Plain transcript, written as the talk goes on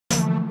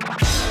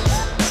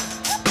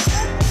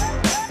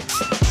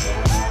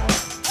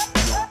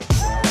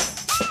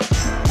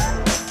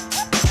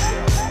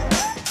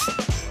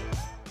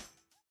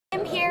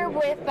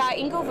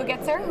Ingo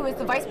Wuggetzer, who is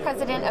the Vice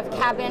President of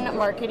Cabin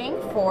Marketing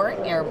for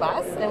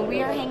Airbus, and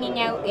we are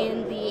hanging out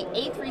in the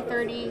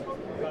A330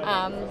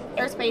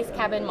 Airspace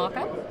cabin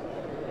mock-up.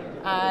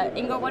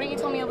 Ingo, why don't you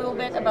tell me a little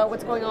bit about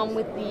what's going on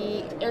with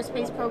the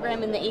airspace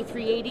program in the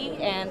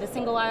A380 and the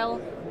single-aisle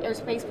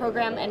airspace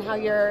program, and how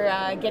you're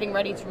getting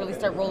ready to really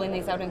start rolling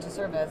these out into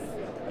service?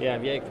 Yeah,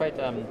 we are quite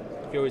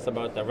curious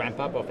about the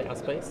ramp-up of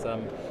airspace.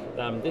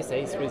 This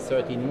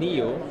A330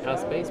 Neo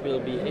airspace will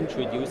be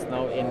introduced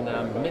now in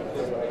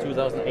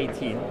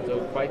mid-2018, so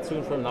quite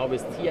soon from now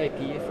with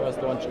TIP,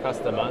 first launch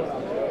customer.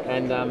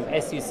 And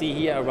as you see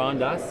here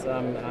around us,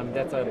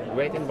 that's a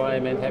great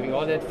environment, having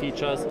all that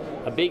features,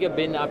 a bigger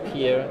bin up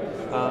here,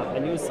 a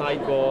new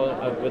sidewall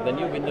with the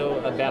new window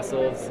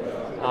bezels.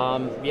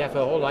 We have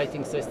a whole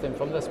lighting system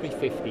from the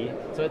 350,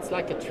 so it's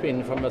like a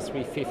twin from a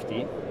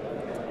 350.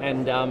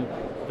 And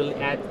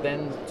we'll add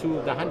then to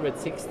the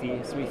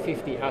 160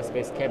 350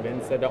 airspace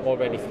cabins that are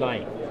already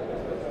flying.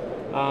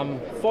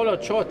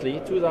 Followed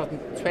shortly,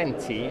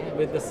 2020,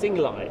 with the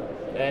single aisle.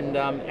 And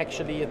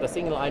actually the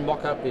single aisle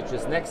mock-up, which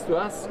is next to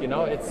us, you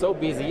know, it's so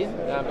busy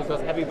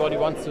because everybody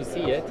wants to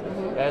see it,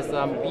 as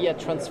we are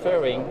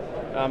transferring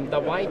the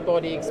wide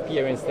body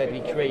experience that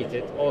we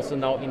created also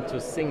now into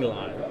single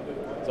aisle.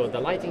 So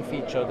the lighting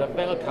feature, the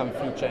welcome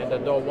feature in the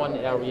door one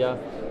area,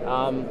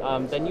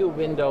 the new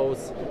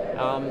windows,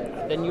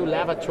 the new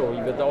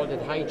lavatory with all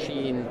that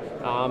hygiene,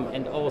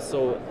 and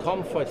also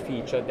comfort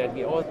feature that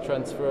we all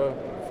transfer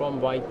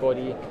from wide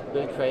body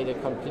will create a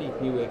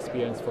complete new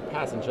experience for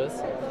passengers,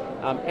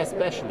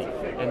 especially,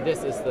 and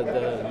this is the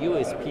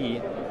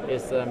USP,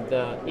 is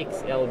the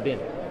XL bin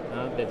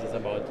that is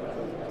about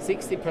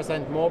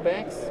 60% more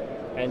bags,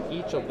 and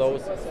each of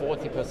those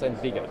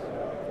 40% bigger.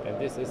 And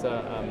this is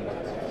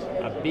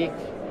a big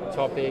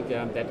topic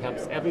that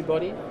helps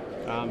everybody,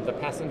 the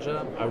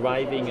passenger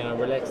arriving in a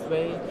relaxed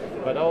way,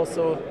 but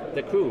also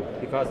the crew,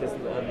 because it's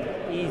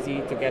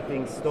easy to get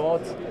things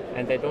stored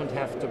and they don't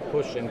have to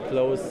push and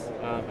close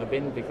a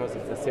bin because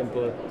it's a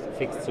simple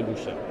fixed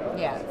solution.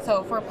 Yeah,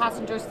 so for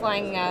passengers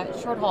flying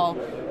short haul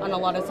on a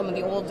lot of some of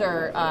the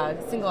older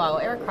single aisle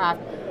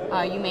aircraft,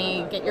 you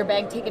may get your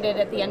bag ticketed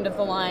at the end of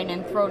the line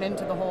and thrown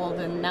into the hold,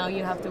 and now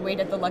you have to wait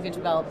at the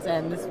luggage belt,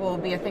 and this will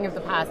be a thing of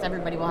the past.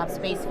 Everybody will have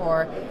space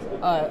for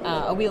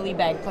a wheelie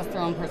bag plus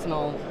their own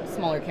personal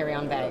smaller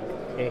carry-on bag.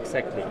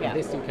 Exactly, yeah. And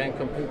this you can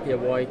completely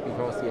avoid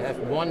because you have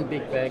one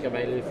big bag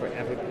available for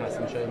every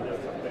passenger,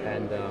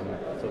 and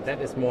so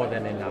that is more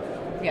than enough.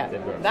 Yeah,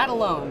 that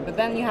alone, but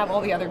then you have all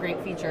the other great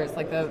features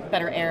like the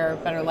better air,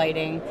 better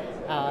lighting,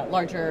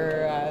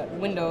 larger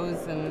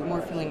windows, and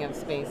more feeling of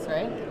space,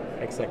 right?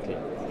 Exactly.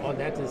 All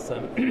that is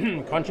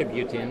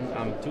contributing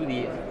to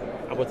the,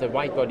 I would say,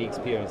 wide body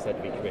experience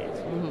that we create.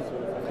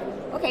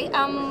 Okay,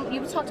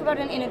 you talked about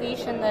an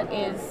innovation that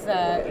is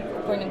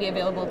going to be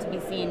available to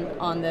be seen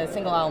on the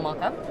single aisle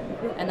mock-up,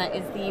 and that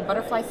is the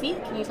butterfly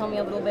seat. Can you tell me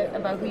a little bit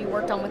about who you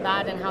worked on with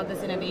that and how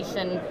this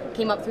innovation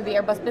came up through the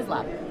Airbus Biz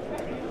Lab?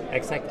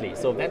 Exactly.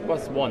 So that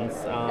was once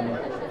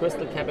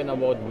Crystal Cabin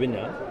Award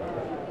winner,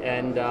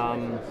 and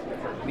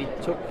we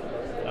took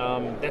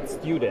that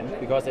student,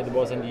 because it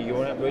was in the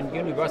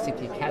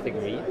university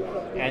category,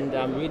 and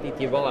really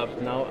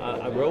developed now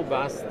a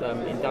robust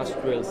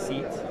industrial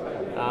seat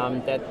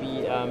that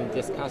we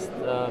discussed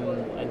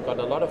and got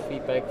a lot of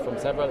feedback from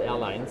several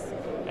airlines,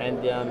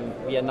 and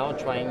we are now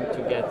trying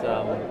to get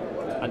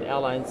an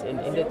airlines in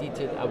the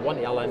detail, one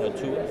airline or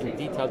two in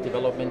detailed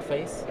development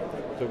phase,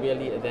 to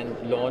really then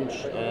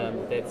launch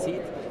that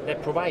seat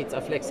that provides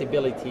a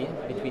flexibility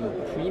between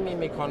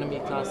premium economy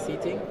class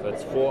seating, so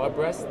it's 4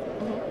 abreast,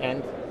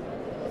 and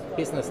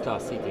business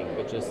class seating,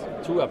 which is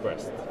 2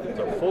 abreast.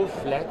 So full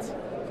flat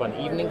for an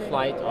evening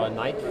flight or a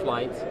night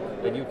flight,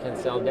 that you can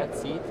sell that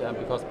seat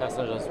because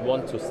passengers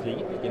want to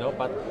sleep, you know,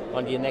 but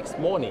on the next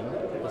morning,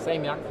 the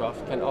same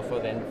aircraft can offer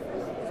then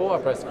 4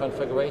 abreast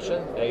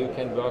configuration that you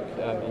can work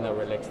in a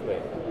relaxed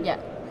way. Yeah.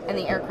 And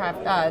the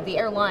aircraft, the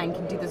airline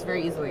can do this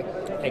very easily.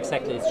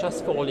 Exactly, it's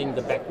just folding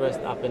the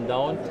backrest up and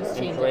down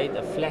and create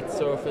a flat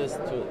surface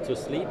to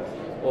sleep,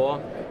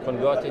 or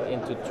convert it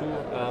into 2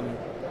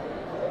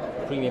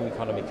 premium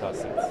economy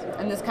class seats.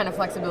 And this kind of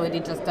flexibility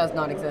just does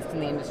not exist in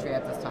the industry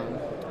at this time?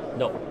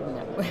 No.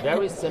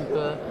 Very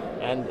simple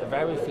and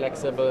very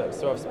flexible,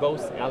 serves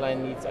both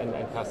airline needs and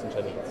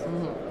passenger needs.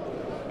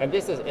 And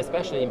this is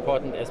especially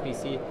important as we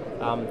see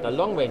the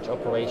long-range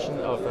operation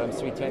of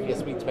 320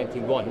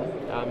 321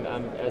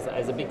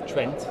 as a big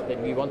trend that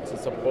we want to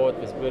support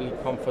with really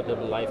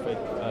comfortable lightweight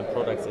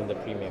products in the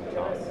premium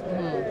class.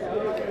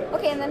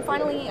 Okay, and then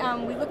finally,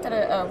 we looked at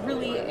a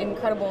really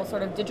incredible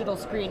sort of digital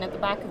screen at the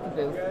back of the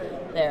booth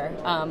there,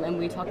 and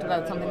we talked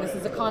about something. This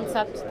is a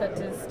concept that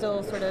is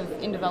still sort of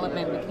in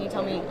development, but can you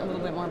tell me a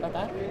little bit more about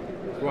that?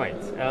 Right.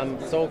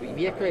 So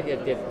we have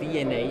created the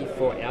DNA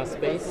for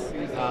airspace.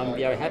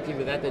 We are happy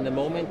with that in the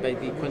moment,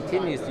 but we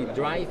continuously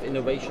drive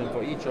innovation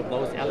for each of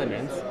those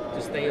elements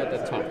to stay at the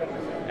top.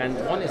 And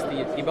one is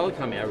the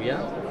welcome area.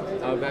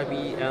 where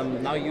we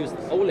now use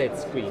OLED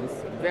screens,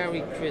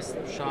 very crisp,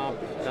 sharp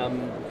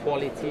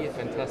quality,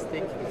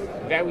 fantastic,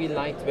 very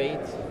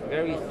lightweight,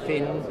 very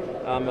thin.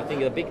 I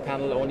think a big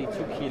panel, only 2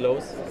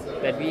 kilos,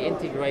 that we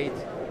integrate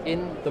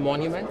in the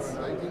monuments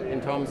in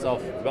terms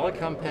of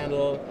welcome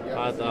panel,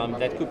 but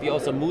that could be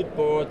also mood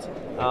board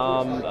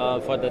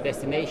for the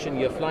destination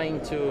you're flying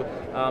to.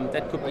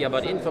 That could be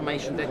about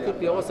information, that could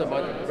be also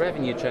about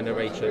revenue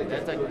generation.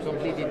 That's a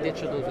completely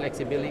digital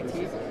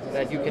flexibility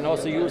that you can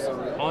also use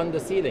on the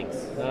ceilings.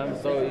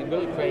 So it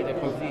will create a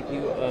complete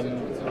new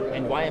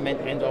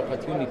environment and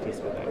opportunities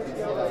for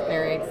that.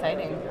 Very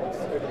exciting.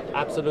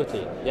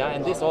 Absolutely, yeah,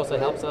 and this also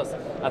helps us.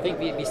 I think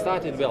we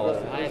started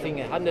well. I think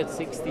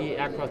 160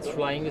 aircraft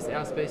flying with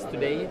Airspace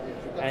today,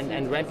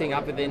 and ramping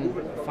up within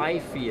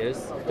 5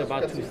 years to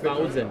about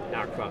 2,000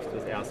 aircraft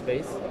with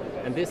Airspace.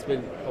 And this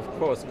will, of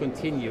course,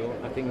 continue.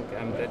 I think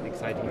that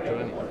exciting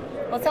journey.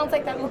 Well, it sounds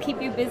like that will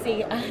keep you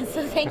busy.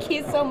 So thank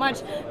you so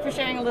much for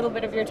sharing a little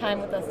bit of your time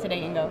with us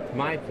today, Ingo.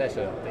 My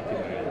pleasure. Thank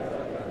you.